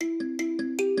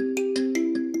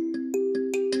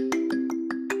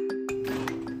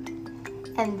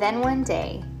And then one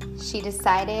day, she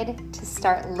decided to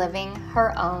start living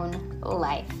her own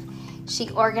life.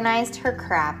 She organized her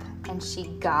crap and she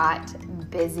got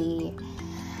busy.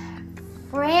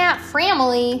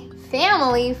 Family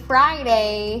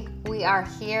Friday. We are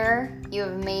here. You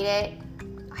have made it.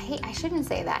 I shouldn't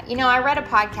say that. I read a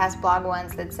podcast blog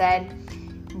once that said,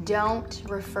 don't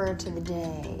refer to the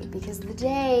day, because the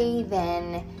day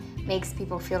then makes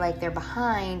people feel like they're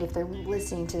behind if they're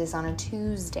listening to this on a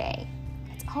Tuesday.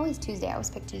 It's always Tuesday. I always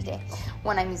pick Tuesday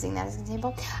when I'm using that as an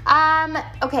example.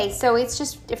 Okay, so it's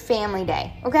just a family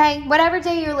day, okay? Whatever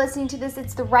day you're listening to this,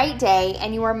 it's the right day,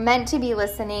 and you are meant to be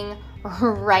listening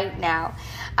right now.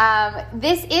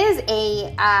 This is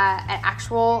an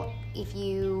actual, if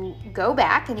you go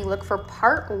back and you look for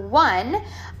part 1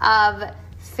 of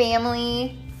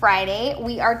Family Friday,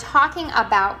 we are talking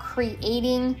about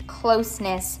creating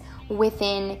closeness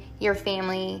within your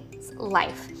family's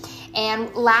life.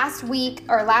 And last time,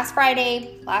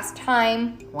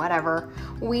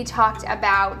 we talked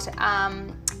about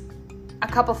a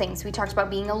couple things. We talked about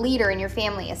being a leader in your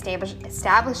family,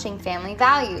 establishing family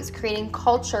values, creating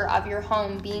culture of your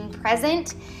home, being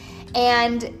present,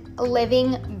 and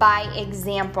living by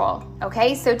example.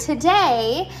 Okay, so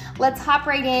today, let's hop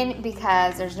right in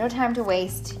because there's no time to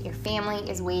waste. Your family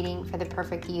is waiting for the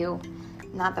perfect you,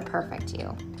 not the perfect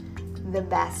you. The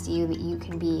best you that you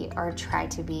can be, or try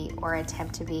to be, or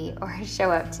attempt to be, or show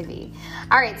up to be.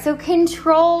 All right, so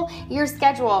control your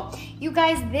schedule. You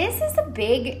guys, this is a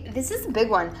big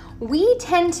one. We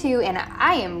tend to, and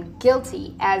I am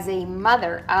guilty as a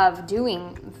mother of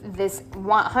doing this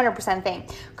 100% thing.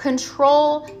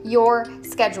 Control your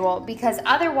schedule, because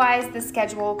otherwise the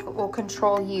schedule will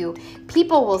control you.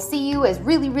 People will see you as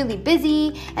really, really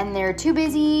busy, and they're too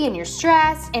busy, and you're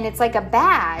stressed, and it's like a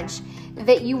badge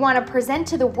that you want to present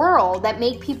to the world that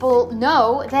make people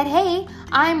know that, hey,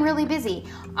 I'm really busy.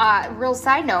 Real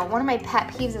side note, one of my pet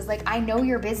peeves is like, I know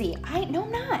you're busy. No,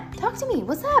 I'm not. Talk to me.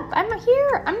 What's up? I'm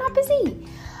here. I'm not busy.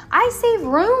 I save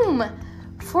room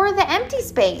for the empty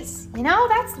space.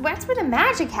 That's where the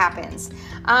magic happens.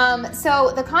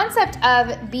 So the concept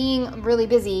of being really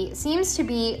busy seems to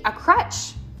be a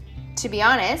crutch, to be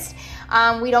honest.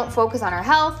 We don't focus on our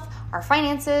health, our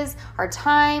finances, our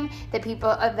time, that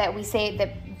we say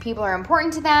that people are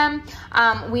important to them.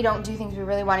 We don't do things we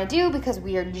really want to do because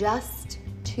we are just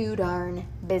too darn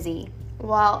busy.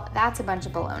 Well, that's a bunch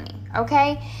of baloney,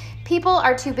 okay? People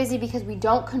are too busy because we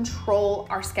don't control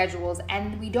our schedules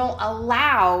and we don't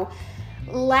allow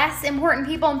less important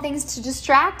people and things to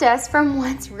distract us from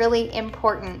what's really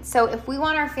important. So if we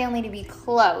want our family to be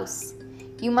close,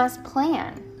 you must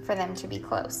plan for them to be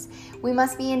close. We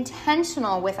must be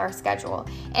intentional with our schedule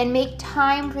and make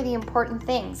time for the important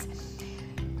things.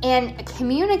 And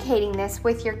communicating this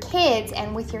with your kids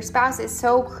and with your spouse is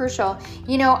so crucial.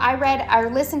 I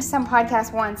listened to some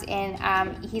podcast once, and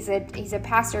he's a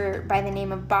pastor by the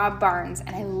name of Bob Barnes,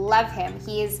 and I love him.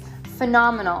 He is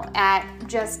phenomenal at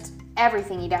just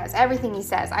everything he does, everything he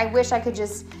says. I wish I could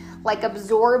just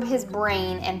absorb his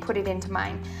brain and put it into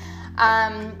mine.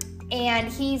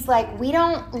 And he's like, we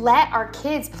don't let our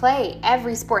kids play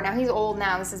every sport. Now, he's old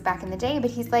now. This is back in the day.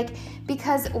 But he's like,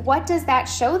 because what does that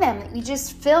show them? We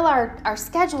just fill our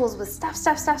schedules with stuff.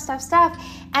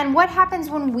 And what happens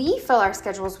when we fill our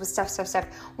schedules with stuff?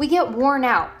 We get worn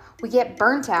out. We get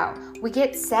burnt out. We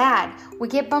get sad. We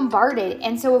get bombarded.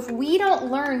 And so if we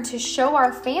don't learn to show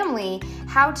our family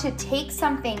how to take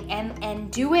something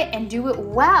and do it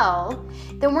well,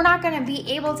 then we're not going to be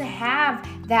able to have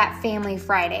that Family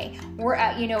Friday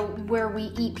where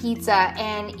we eat pizza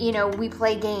and, we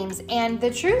play games. And the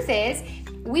truth is,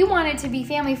 we want it to be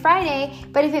Family Friday,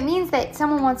 but if it means that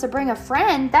someone wants to bring a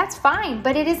friend, that's fine.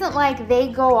 But it isn't like they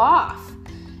go off,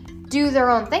 do their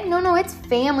own thing. No, it's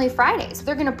Family Friday. So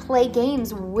they're going to play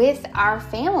games with our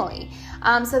family.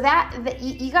 So that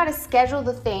you got to schedule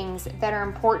the things that are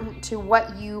important to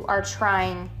what you are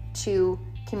trying to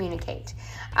communicate.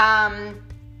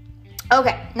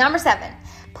 Okay, number 7,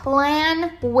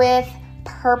 plan with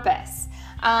purpose.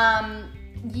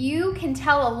 You can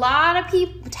tell a lot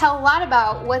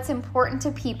about what's important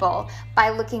to people by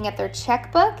looking at their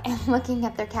checkbook and looking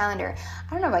at their calendar.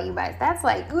 I don't know about you guys. That's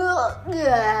like,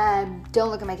 don't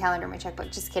look at my calendar, my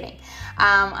checkbook. Just kidding.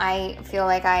 I feel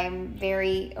like I'm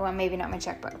maybe not my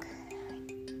checkbook.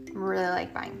 I really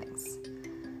like buying things.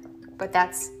 But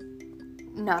that's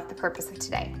not the purpose of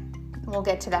today. We'll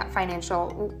get to that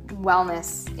financial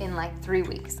wellness in 3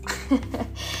 weeks.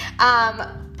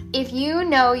 If you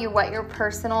know what your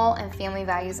personal and family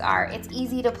values are, it's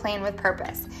easy to plan with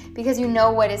purpose. because you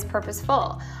know what is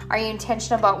purposeful? Are you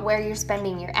intentional about where you're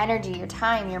spending your energy, your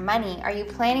time, your money? Are you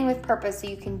planning with purpose so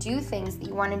you can do things that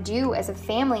you want to do as a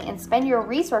family and spend your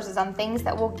resources on things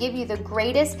that will give you the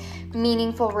greatest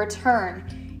meaningful return?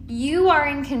 You are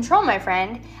in control, my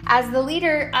friend. As the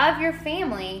leader of your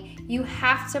family, you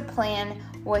have to plan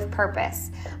with purpose.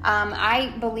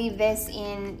 I believe this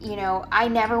in, I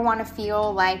never want to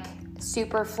feel like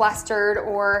super flustered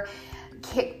or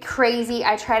crazy.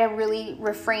 I try to really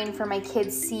refrain from my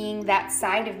kids seeing that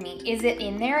side of me. Is it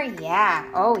in there? Yeah.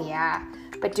 Oh, yeah.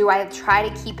 But do I try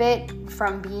to keep it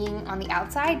from being on the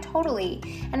outside? Totally.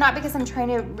 And not because I'm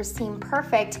trying to seem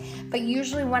perfect, but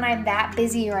usually when I'm that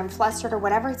busy or I'm flustered or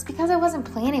whatever, it's because I wasn't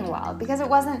planning well, because it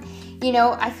wasn't,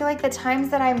 I feel like the times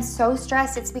that I'm so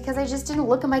stressed, it's because I just didn't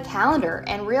look at my calendar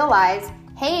and realize,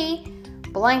 hey,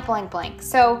 blank, blank, blank.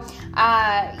 So,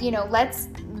 let's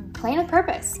plan with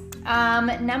purpose.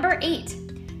 Number 8,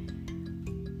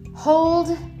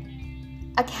 hold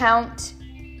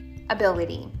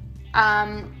accountability.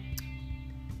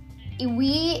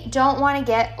 We don't want to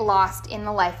get lost in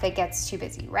the life that gets too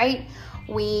busy, right?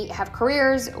 We have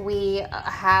careers, we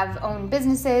have own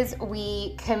businesses,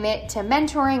 we commit to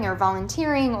mentoring or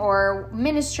volunteering or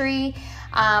ministry,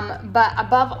 but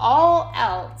above all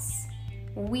else,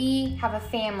 we have a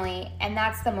family, and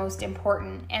that's the most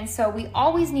important. And so we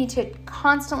always need to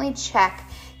constantly check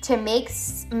to make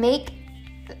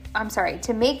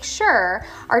sure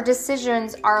our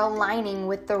decisions are aligning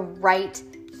with the right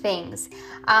things.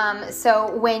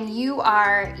 So when you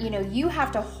are, you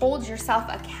have to hold yourself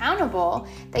accountable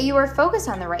that you are focused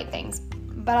on the right things.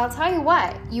 But I'll tell you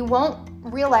what, you won't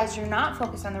realize you're not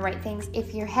focused on the right things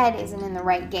if your head isn't in the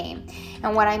right game.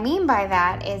 And what I mean by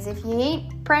that is if you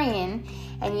ain't praying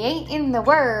and you ain't in the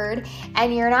Word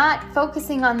and you're not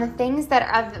focusing on the things that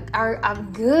are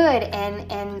good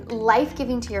and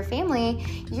life-giving to your family,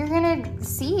 you're going to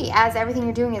see as everything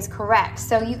you're doing is correct.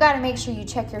 So you got to make sure you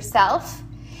check yourself,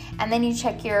 and then you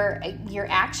check your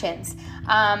actions.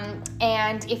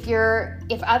 And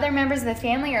if other members of the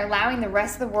family are allowing the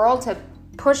rest of the world to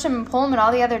push them and pull them in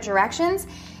all the other directions,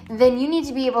 then you need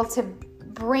to be able to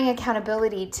bring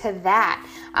accountability to that.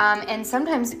 And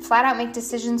sometimes flat out make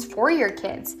decisions for your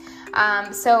kids.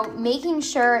 So making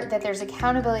sure that there's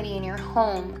accountability in your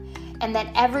home and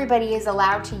that everybody is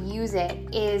allowed to use it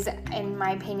is, in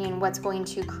my opinion, what's going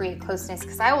to create closeness.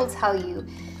 Because I will tell you,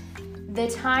 the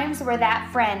times where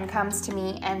that friend comes to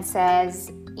me and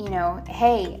says,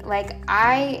 hey,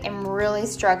 I am really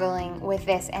struggling with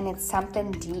this and it's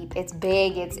something deep, it's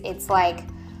big, it's like,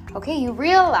 okay, you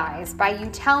realize by you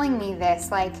telling me this,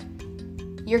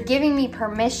 you're giving me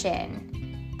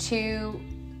permission to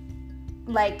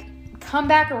come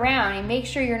back around and make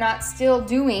sure you're not still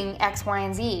doing X, Y,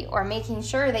 and Z, or making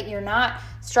sure that you're not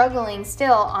struggling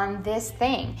still on this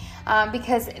thing.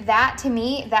 Because that to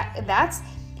me, that's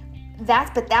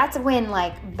when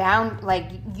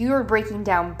you're breaking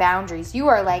down boundaries. You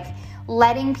are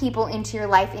letting people into your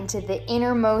life, into the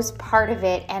innermost part of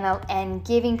it, and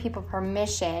giving people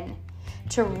permission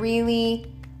to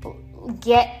really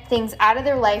get things out of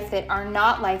their life that are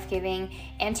not life-giving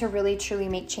and to really truly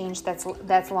make change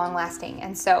that's long-lasting.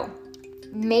 And so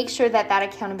make sure that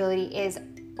accountability is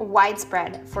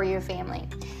widespread for your family.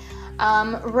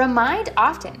 Remind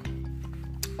often.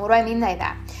 What do I mean by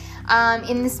that?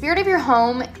 In the spirit of your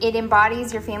home, it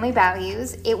embodies your family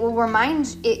values.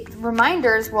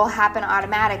 Reminders will happen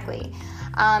automatically.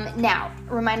 Now,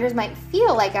 reminders might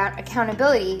feel like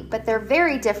accountability, but they're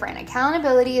very different.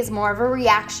 Accountability is more of a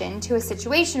reaction to a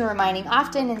situation, reminding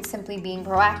often and simply being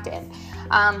proactive.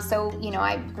 I'm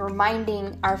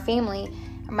reminding our family,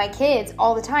 my kids,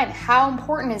 all the time, how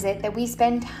important is it that we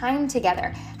spend time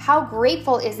together? How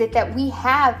grateful is it that we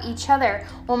have each other?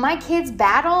 When my kids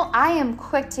battle, I am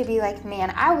quick to be like,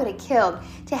 man, I would have killed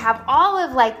to have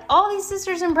all these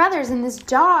sisters and brothers and this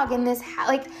dog and this,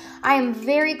 I am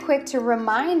very quick to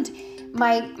remind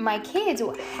my kids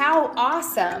how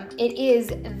awesome it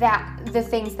is that the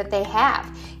things that they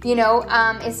have,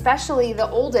 especially the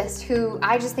oldest, who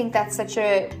I just think that's such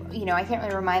a, I can't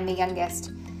really remind the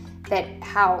youngest that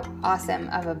how awesome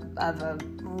of a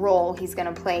role he's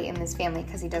going to play in this family,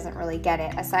 because he doesn't really get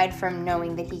it, aside from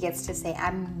knowing that he gets to say,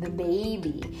 I'm the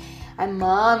baby, I'm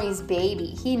mommy's baby.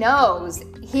 He knows,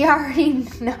 he already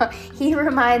knows, he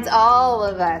reminds all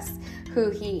of us who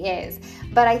he is.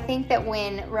 But I think that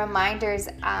when reminders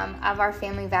of our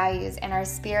family values and our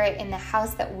spirit in the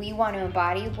house that we want to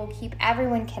embody will keep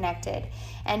everyone connected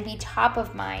and be top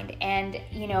of mind. And,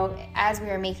 as we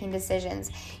are making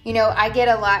decisions, I get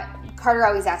a lot, Carter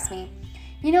always asks me,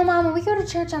 you know, Mom, when we go to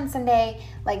church on Sunday,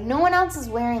 like no one else is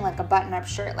wearing like a button-up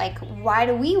shirt. Like, why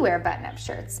do we wear button-up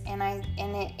shirts?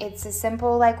 It's a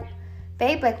simple like,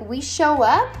 babe, like we show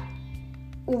up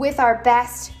with our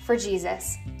best for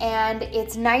Jesus. And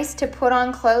it's nice to put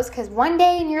on clothes because one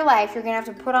day in your life, you're going to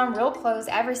have to put on real clothes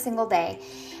every single day.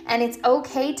 And it's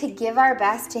okay to give our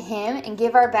best to Him and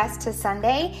give our best to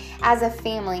Sunday as a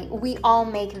family. We all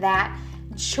make that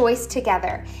choice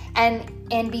together.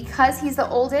 And because He's the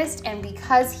oldest and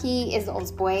because He is the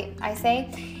oldest boy, I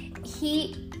said,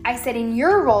 in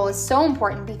your role is so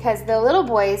important because the little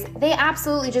boys, they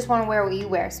absolutely just want to wear what you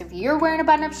wear. So if you're wearing a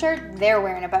button-up shirt, they're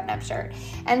wearing a button-up shirt.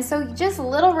 And so just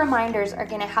little reminders are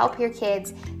going to help your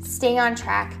kids stay on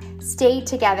track, stay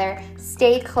together,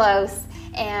 stay close,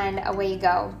 and away you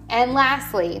go. And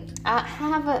lastly,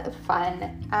 have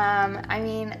fun.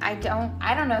 I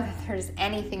don't know that there's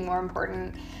anything more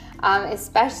important,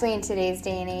 especially in today's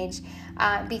day and age,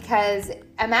 because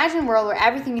imagine a world where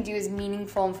everything you do is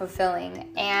meaningful and fulfilling.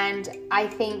 And I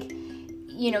think,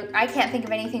 I can't think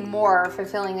of anything more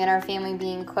fulfilling than our family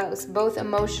being close, both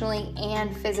emotionally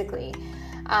and physically.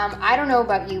 I don't know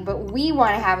about you, but we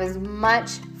want to have as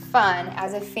much fun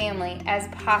as a family as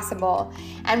possible.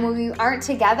 And when we aren't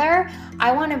together,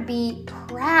 I want to be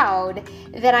proud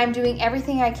that I'm doing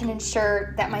everything I can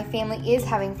ensure that my family is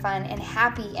having fun and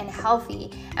happy and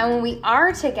healthy. And when we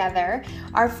are together,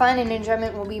 our fun and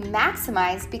enjoyment will be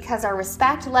maximized because our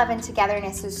respect, love, and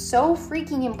togetherness is so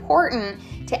freaking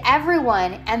important to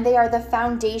everyone, and they are the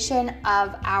foundation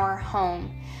of our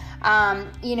home.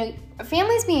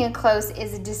 Families being close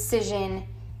is a decision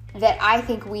that I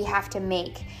think we have to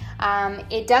make.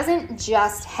 It doesn't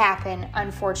just happen,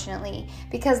 unfortunately,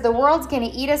 because the world's going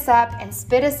to eat us up and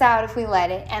spit us out if we let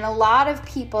it, and a lot of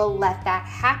people let that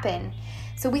happen.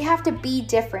 So we have to be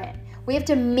different. We have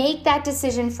to make that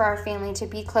decision for our family to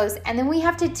be close, and then we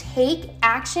have to take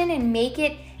action and make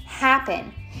it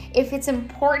happen. If it's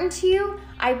important to you,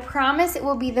 I promise it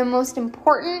will be the most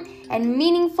important and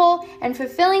meaningful and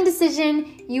fulfilling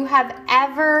decision you have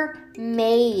ever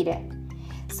made.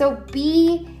 So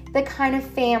be the kind of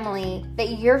family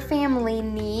that your family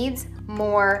needs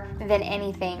more than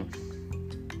anything.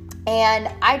 And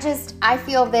I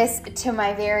feel this to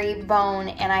my very bone,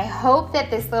 and I hope that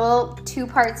this little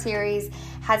 2-part series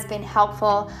has been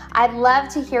helpful. I'd love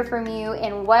to hear from you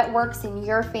and what works in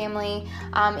your family.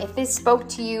 If this spoke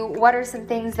to you, what are some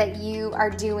things that you are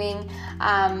doing,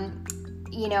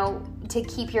 to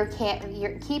keep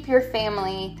your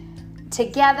family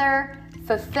together,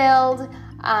 fulfilled,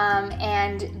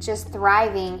 and just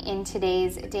thriving in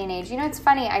today's day and age. It's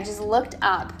funny, I just looked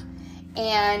up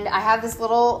and I have this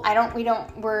little,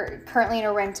 we're currently in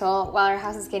a rental while our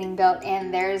house is getting built,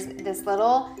 and there's this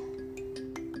little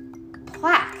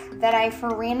plaque that I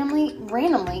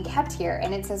randomly kept here,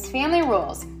 and it says, family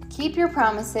rules: keep your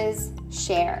promises,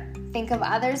 share, think of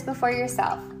others before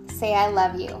yourself, say I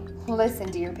love you, listen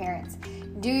to your parents,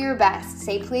 do your best,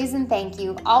 say please and thank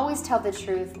you, always tell the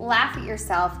truth, laugh at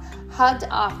yourself, hug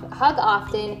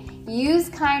often, use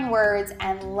kind words,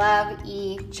 and love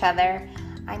each other.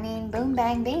 Boom,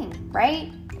 bang, bing,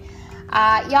 right?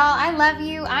 Y'all, I love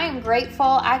you. I am grateful.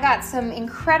 I got some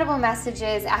incredible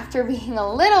messages after being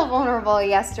a little vulnerable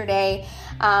yesterday,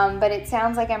 but it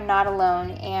sounds like I'm not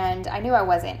alone, and I knew I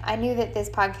wasn't. I knew that this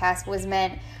podcast was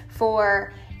meant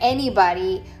for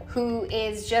anybody who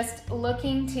is just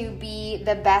looking to be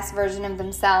the best version of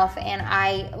themselves, and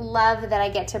I love that I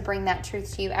get to bring that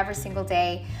truth to you every single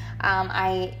day.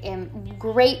 I am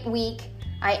great week.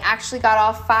 I actually got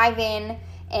all 5 in,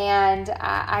 and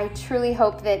I truly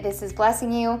hope that this is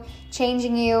blessing you,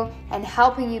 changing you, and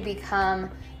helping you become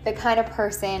the kind of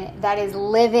person that is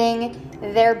living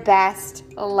their best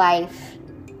life.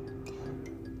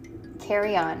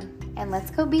 Carry on. And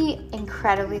let's go be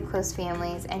incredibly close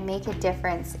families and make a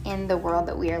difference in the world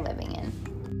that we are living in.